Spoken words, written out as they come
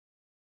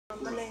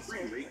my name's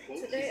Henry.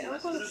 Today I'm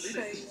going to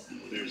show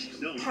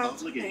you how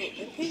to paint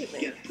a piggy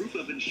bank. Get proof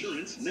of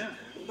insurance now.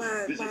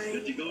 By buying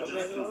a regular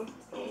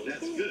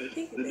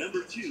piggy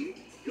bank.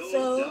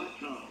 So,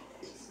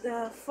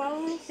 the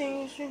following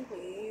things you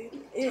need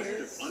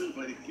is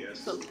uninvited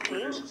guests some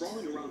paint,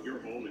 crawling around your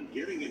home and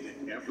getting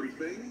into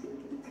everything.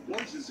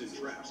 Poisons and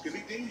traps can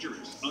be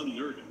dangerous,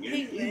 unnerving,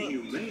 and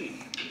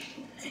inhumane.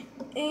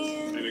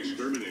 And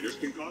exterminators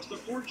can cost a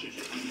fortune.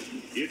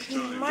 It's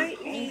time to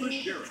call the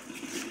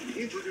sheriff.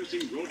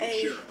 Introducing Rodent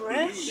Sheriff, the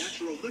new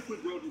natural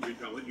liquid rodent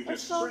repellent you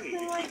just spray.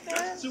 Like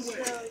that. So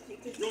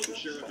Rodent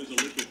Sheriff is a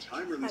liquid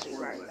timerless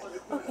formula.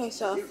 Okay,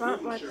 so I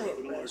found my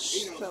paintbrush.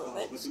 So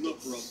let's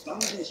get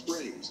started.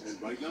 Sprays,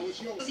 and right now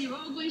it's yours.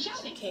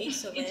 Okay,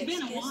 so let's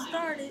get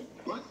started.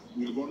 But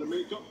we're going to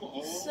make up for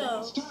all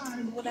so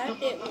time. What I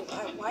did was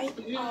I wiped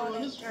all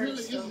that dirt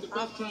really isn't the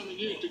best time of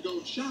year to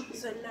go shopping.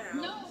 So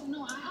now,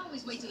 no, I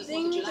always wait till the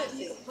 4th of July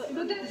sale.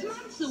 But that's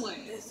months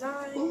away.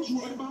 Design, who's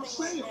worried about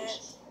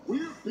sales?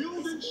 We're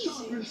building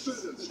shopping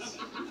centers.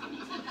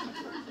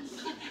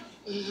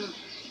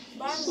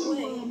 By the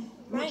way,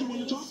 might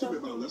need something so you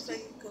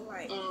can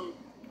like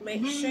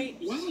make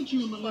shapes why don't you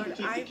and Melinda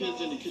for the take the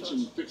kids in the kitchen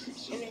and fix them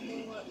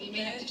something? We may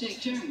have to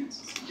take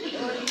turns.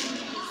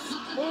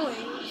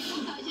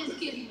 Just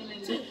kidding,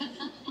 Melinda.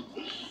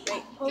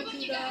 Make polka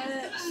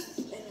dots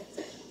and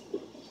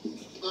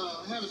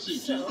have a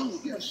seat. So,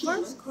 the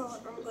first color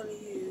I'm going to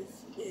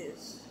use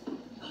is...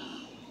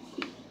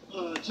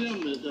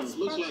 Jim, it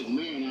looks like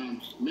Mayor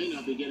may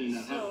not be getting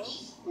that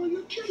house. Oh,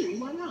 you're kidding.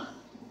 Why not?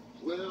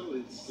 Well,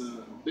 it's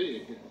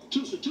big.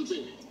 Too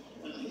big.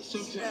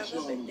 Sometimes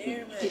small is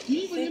better.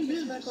 Even in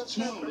business,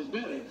 small is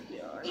better.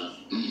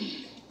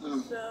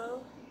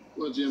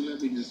 Well, Jim,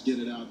 let me just get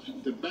it out.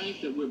 The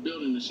bank that we're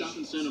building the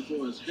shopping center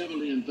for is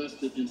heavily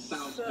invested in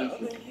South Africa.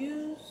 I'm going to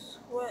use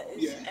what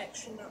is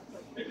actually not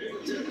perfect.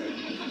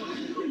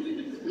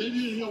 Maybe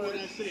you didn't hear what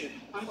I said.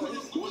 I said,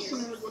 of course I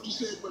heard what you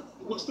said, but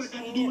what's that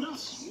got to do with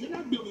us? We're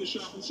not building a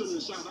shopping center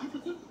in South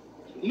Africa.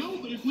 No,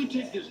 but if we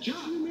take this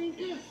job, I mean,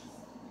 if.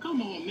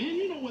 Come on, man,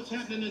 you know what's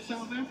happening in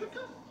South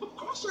Africa? Of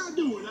course I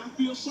do, and I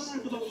feel sorry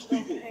for those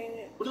people.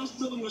 But us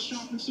building a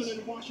shopping center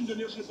in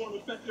Washington isn't going to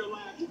affect their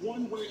lives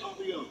one way or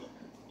the other.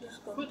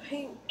 But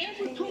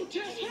every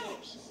protest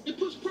helps. It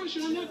puts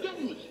pressure on their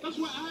government. That's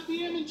why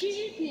IBM and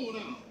GE pulled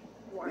out.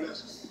 Right.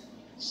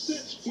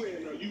 Since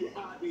when are you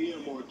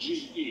IBM or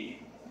GE?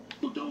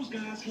 But those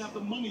guys have the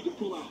money to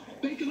pull out.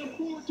 They can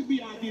afford to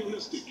be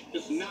idealistic.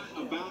 It's not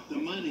about the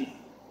money.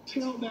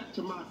 Tell that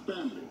to my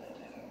family.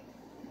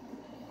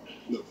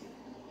 Look,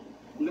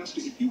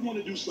 Lester, if you want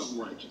to do something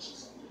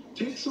righteous,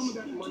 take some of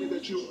that money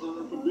that you'll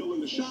earn from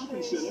building the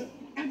shopping center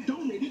and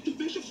donate it to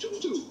Bishop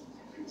Tutu.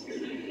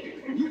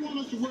 You want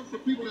us to work for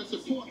people that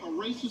support a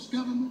racist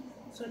government?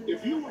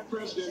 If you were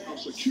president of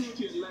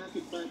Security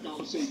Atlantic Bank, I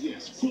would say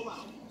yes, pull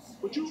out.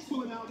 But you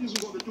pulling out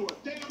isn't going to do a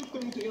damn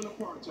thing to end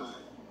apartheid.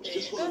 It's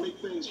just going to make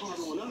things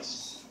harder on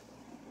us.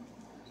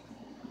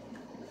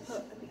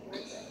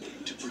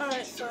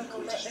 Alright, so I'm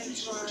going to let that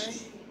dry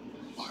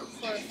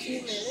for a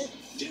few minutes.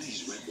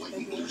 Denny's Red, White,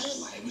 and Blue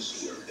Slime is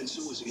here, and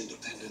so is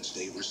Independence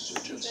Day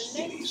Resurgence.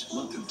 Denny's,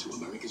 welcome to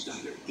America's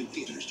Diner in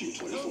theaters June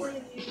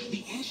 24th.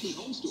 The Ashley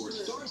Home Store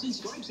Stars and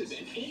Stripes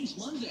event ends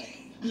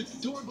Monday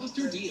with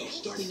doorbuster deals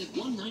starting at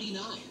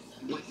 $199.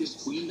 Like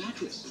this queen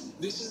mattress,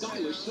 this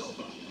stylish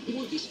sofa,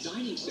 or this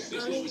dining set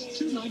as low as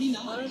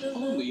 $299.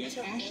 Only at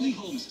Ashley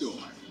Home Store.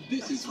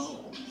 This is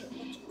home.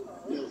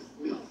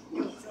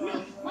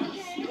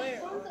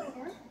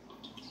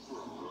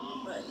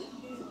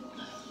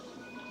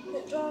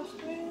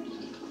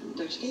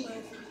 Thirsty?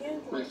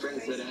 My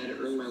friend said I had to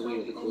earn my way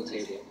to the cool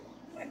table.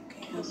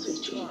 That's so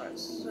true.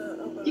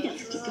 You gotta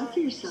stick up for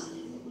yourself.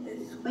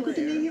 Like with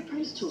the Name Your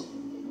Price tool.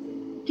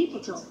 People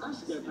tell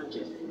us their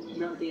budget,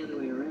 not the other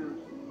way around.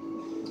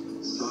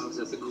 So I was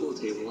at the cool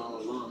table all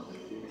along.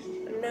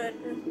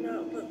 That does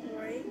not look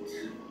right.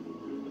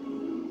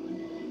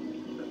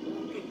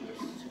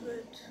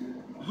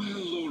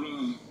 Well,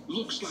 Laura,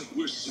 looks like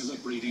we're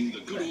celebrating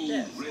the good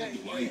old red,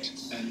 white,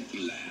 and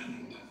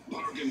bland.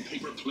 Bargain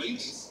paper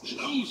plates?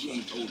 Those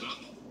won't hold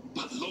up.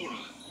 But Laura,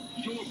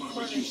 your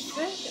barbecue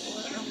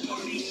sauce,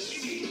 Party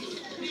City,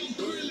 your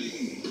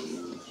grilling,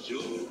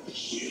 your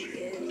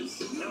chili.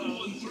 No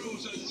one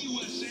throws a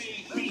USA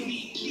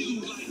BBQ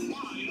like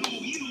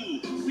YOU,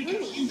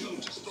 because you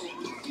don't just throw a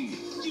party,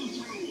 you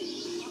throw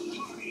a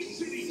Party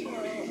City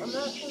party. I'm not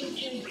going to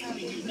tell you how to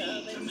do the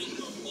other.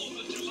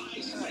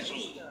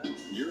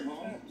 Your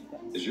home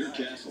is your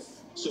castle.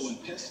 So when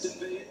pests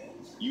invade it,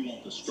 you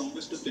want the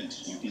strongest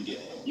defense you can get.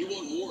 You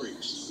want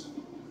warriors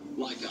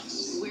like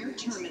us. We're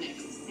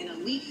Terminix, an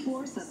elite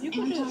force of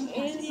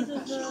anti-pest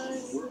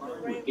professionals. We're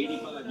armed with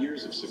 85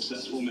 years of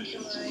successful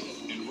missions.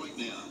 And right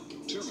now,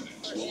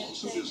 Terminix will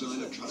also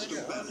design a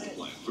custom battle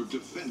plan for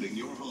defending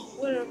your home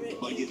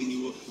by giving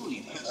you a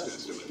free pest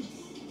estimate.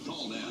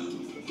 Call now.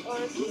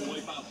 We'll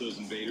wipe out those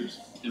invaders,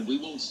 And we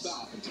won't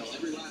stop until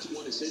every last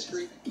one is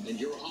history and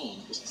your home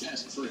is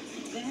pest-free.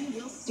 Then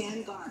we'll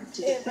stand guard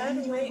to And by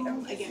the defend your way,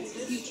 home against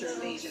future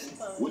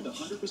invasions. With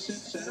 100%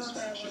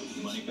 satisfaction,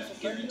 money-back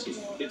guarantee.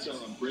 It's our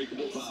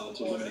unbreakable vow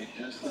to eliminate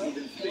pests that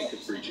even think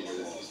of breaching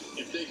your walls.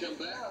 If they come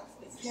back,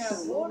 Yeah,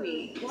 So will water,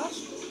 we. wash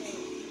the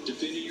thing.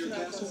 Defending your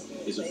castle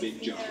is a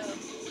big job.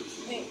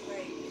 Paint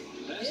like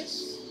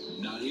Pests?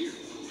 Not here.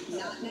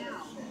 Not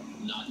now.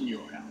 not in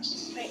your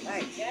house. paint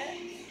like that.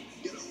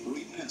 Get a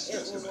free pest It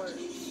will estimate. work.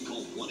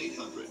 Call So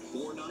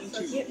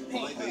 1-800-492-5836. get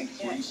paint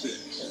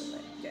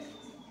like that.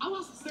 I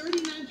lost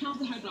 39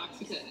 pounds of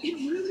hydroxycut. It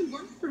really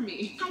worked for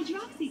me.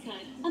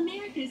 Hydroxycut,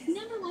 America's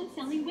 #1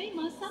 selling weight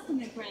loss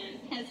supplement brand,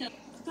 has helped.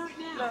 Start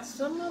Now now.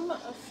 some of them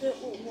are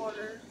filled with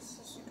water,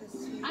 as you can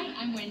see. Hi,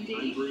 I'm Wendy.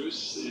 I'm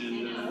Bruce,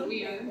 and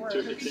we are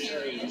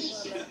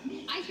turkitarians.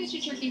 I switched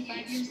to turkey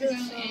 5 years ago,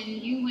 and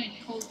you went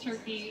cold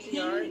turkey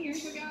 10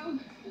 years ago.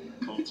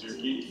 Cold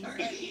turkey.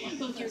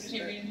 Cold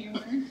turkitarian you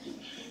were.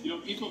 You know,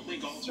 people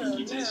think all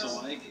turkey tastes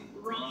alike.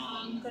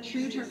 Wrong.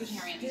 True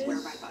turkitarians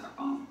swear by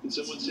Butterball. Did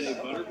someone say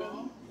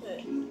butterball?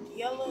 The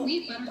yellow. We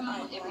eat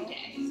Butterball every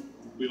day.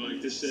 We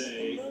like to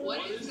say,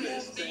 What is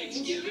this,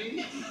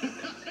 Thanksgiving?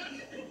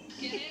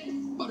 Get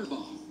it?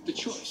 Butterball, the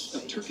choice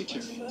of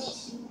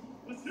turkitarians.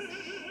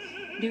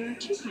 There are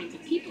two kinds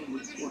of people in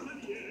this world,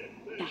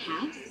 the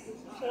haves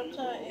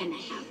Sometimes and the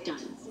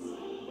have-dones.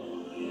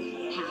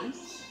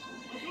 Haves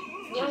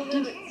don't have let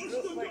done it it.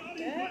 drip like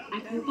that.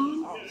 At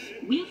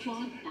Groupon, we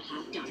applaud the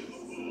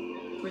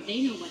have-dones, for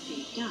they know what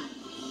they've done,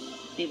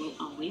 they will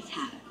always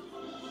have.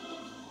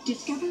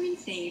 Discover and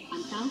save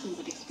on thousands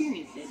of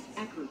experiences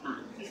at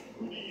Groupon.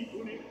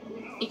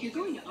 If you're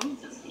going to own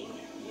something,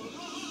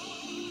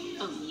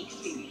 own the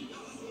experience.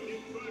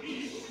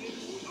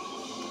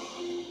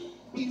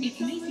 It's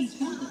Macy's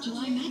 4th of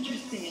July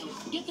mattress sale.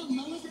 Get the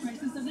lowest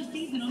prices of the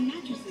season on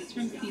mattresses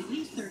from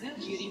Sealy, Serta,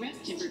 Beauty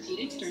Rest,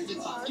 Tempur-Pedic, Stearns &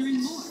 Foster,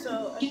 and more.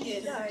 So Get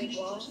again, a I Tempur-Pedic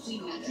was Plush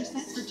Queen mattress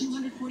set for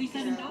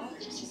 $247.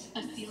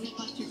 A Sealy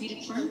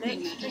Posturepedic Firm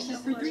Queen mattress set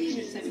for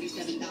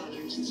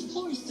 $377.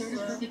 Or a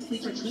Serta Perfect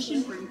Sleeper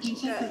Cushion Firm King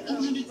set for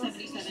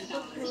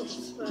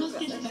 $477. Plus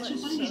get special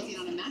financing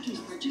on a mattress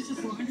purchase of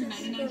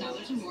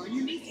 $499 or more in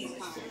your Macy's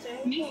card.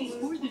 Macy's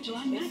 4th of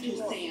July mattress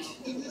sale.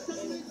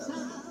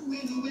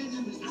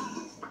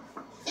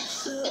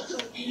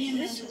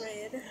 It's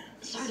red.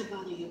 Sorry to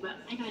bother you, but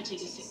I gotta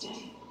take a sick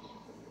day.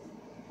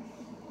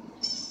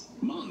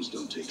 Moms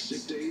don't take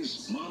sick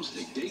days. Moms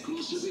take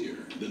Dayquil Severe.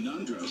 The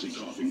non-drowsy,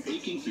 coughing,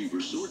 aching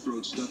fever, sore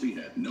throat, stuffy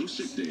head, no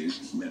sick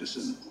days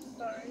medicine.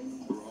 Sorry.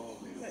 We're all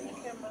made of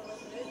water, Camera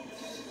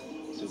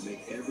limited. so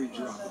make every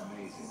drop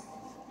amazing.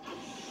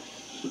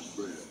 With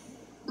bread.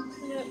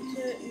 Snip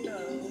to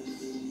nose.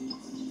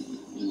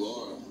 You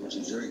are what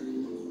you drink.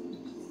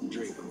 You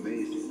drink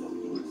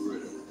amazing with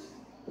bread.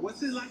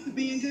 What's it like to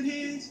be in good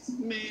hands?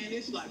 Man,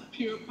 it's like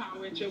pure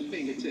power at your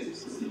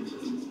fingertips.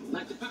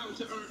 Like the power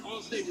to earn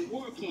all-state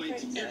reward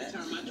points every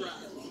time I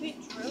drive.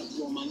 Sweet drip.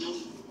 Want my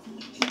number?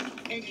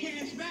 And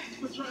cash back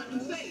for driving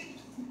safe.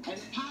 And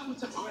the power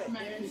to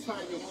automatically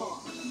find your car.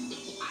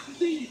 I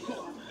see your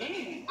car.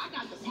 And I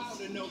got the power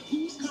to know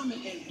who's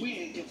coming and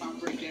when if I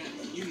break down.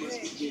 You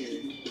must be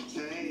scared.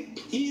 Hey,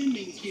 N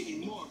means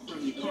getting more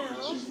from your car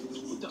insurance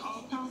with the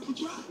all-powerful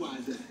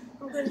DriveWise app.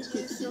 I'm gonna do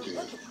some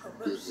other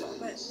colors that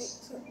might make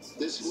sense.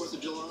 This 4th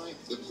of July,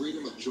 the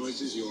freedom of choice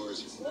is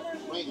yours.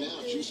 Right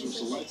now, choose from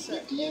select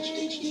 50-inch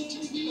HD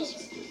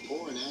TVs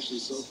or an Ashley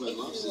sofa and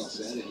love seat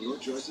set in your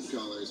choice of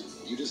colors.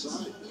 You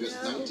decide. Just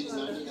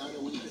 $19.99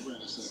 a week at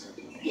Rent-A-Center.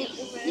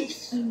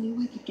 I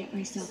knew I could get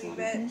myself out of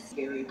this.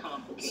 Very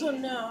complicated. So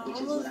now which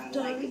I'm is what I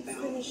done like about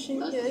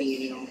finishing us this.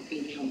 being on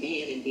female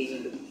bed and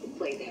being able to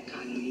play that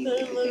kind of Put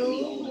music. a That we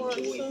little all more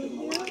enjoy some the here.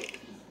 melodic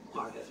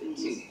part of it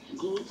too.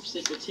 Groups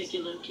in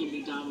particular can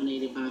be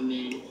dominated by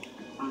men.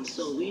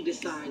 So we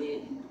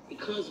decided,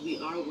 because we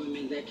are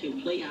women that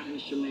can play our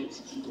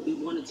instruments, we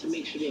wanted to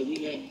make sure that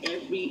we had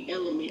every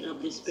element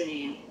of this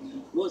band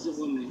was a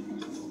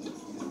woman.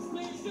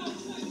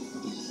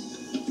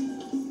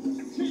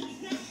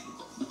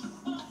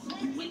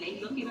 When they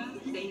look at us,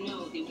 they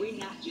know that we're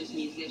not just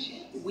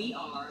musicians. We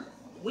are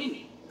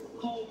women,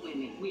 whole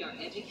women. We are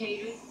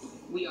educators,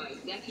 we are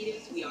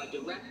executives, we are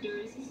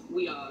directors,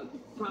 we are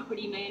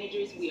property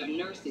managers, we are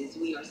nurses,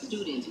 we are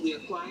students, we are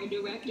choir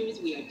directors,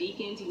 we are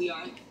deacons, we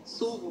are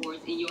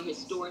sorors in your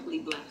historically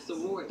black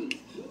sororities.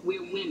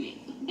 We're women.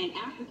 And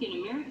African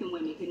American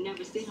women could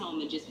never sit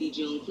home and just be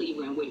June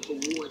Cleaver and wait for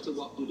Ward to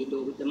walk through the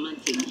door with the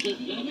muncie. And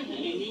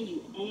then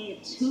you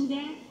add to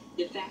that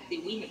the fact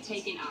that we have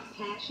taken our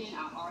passion,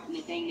 our art, and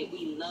the thing that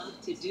we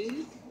love to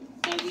do,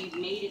 and we've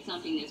made it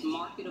something that's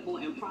marketable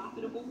and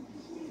profitable.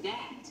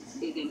 That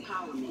is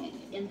empowerment.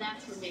 And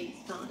that's what makes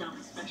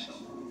Philadelphia special.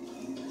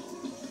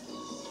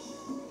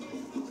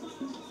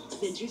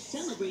 Center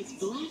celebrates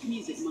Black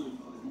Music Month.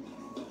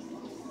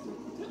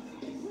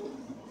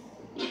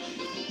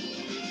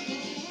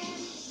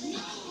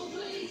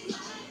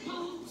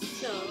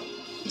 So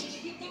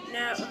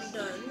now I'm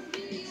done.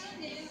 And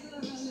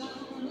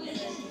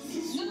this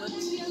is what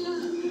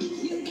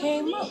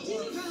came up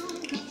with.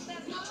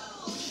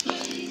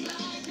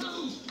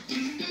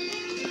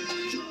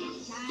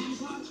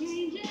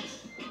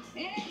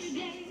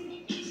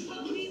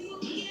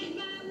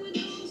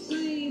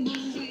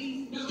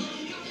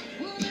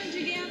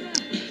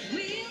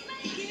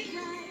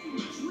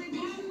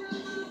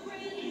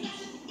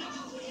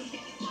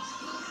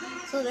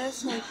 So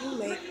that's how you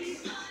make,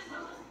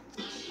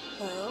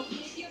 well,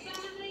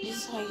 this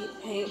is how you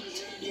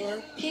paint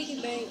your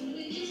piggy bank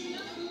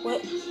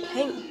with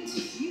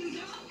paint.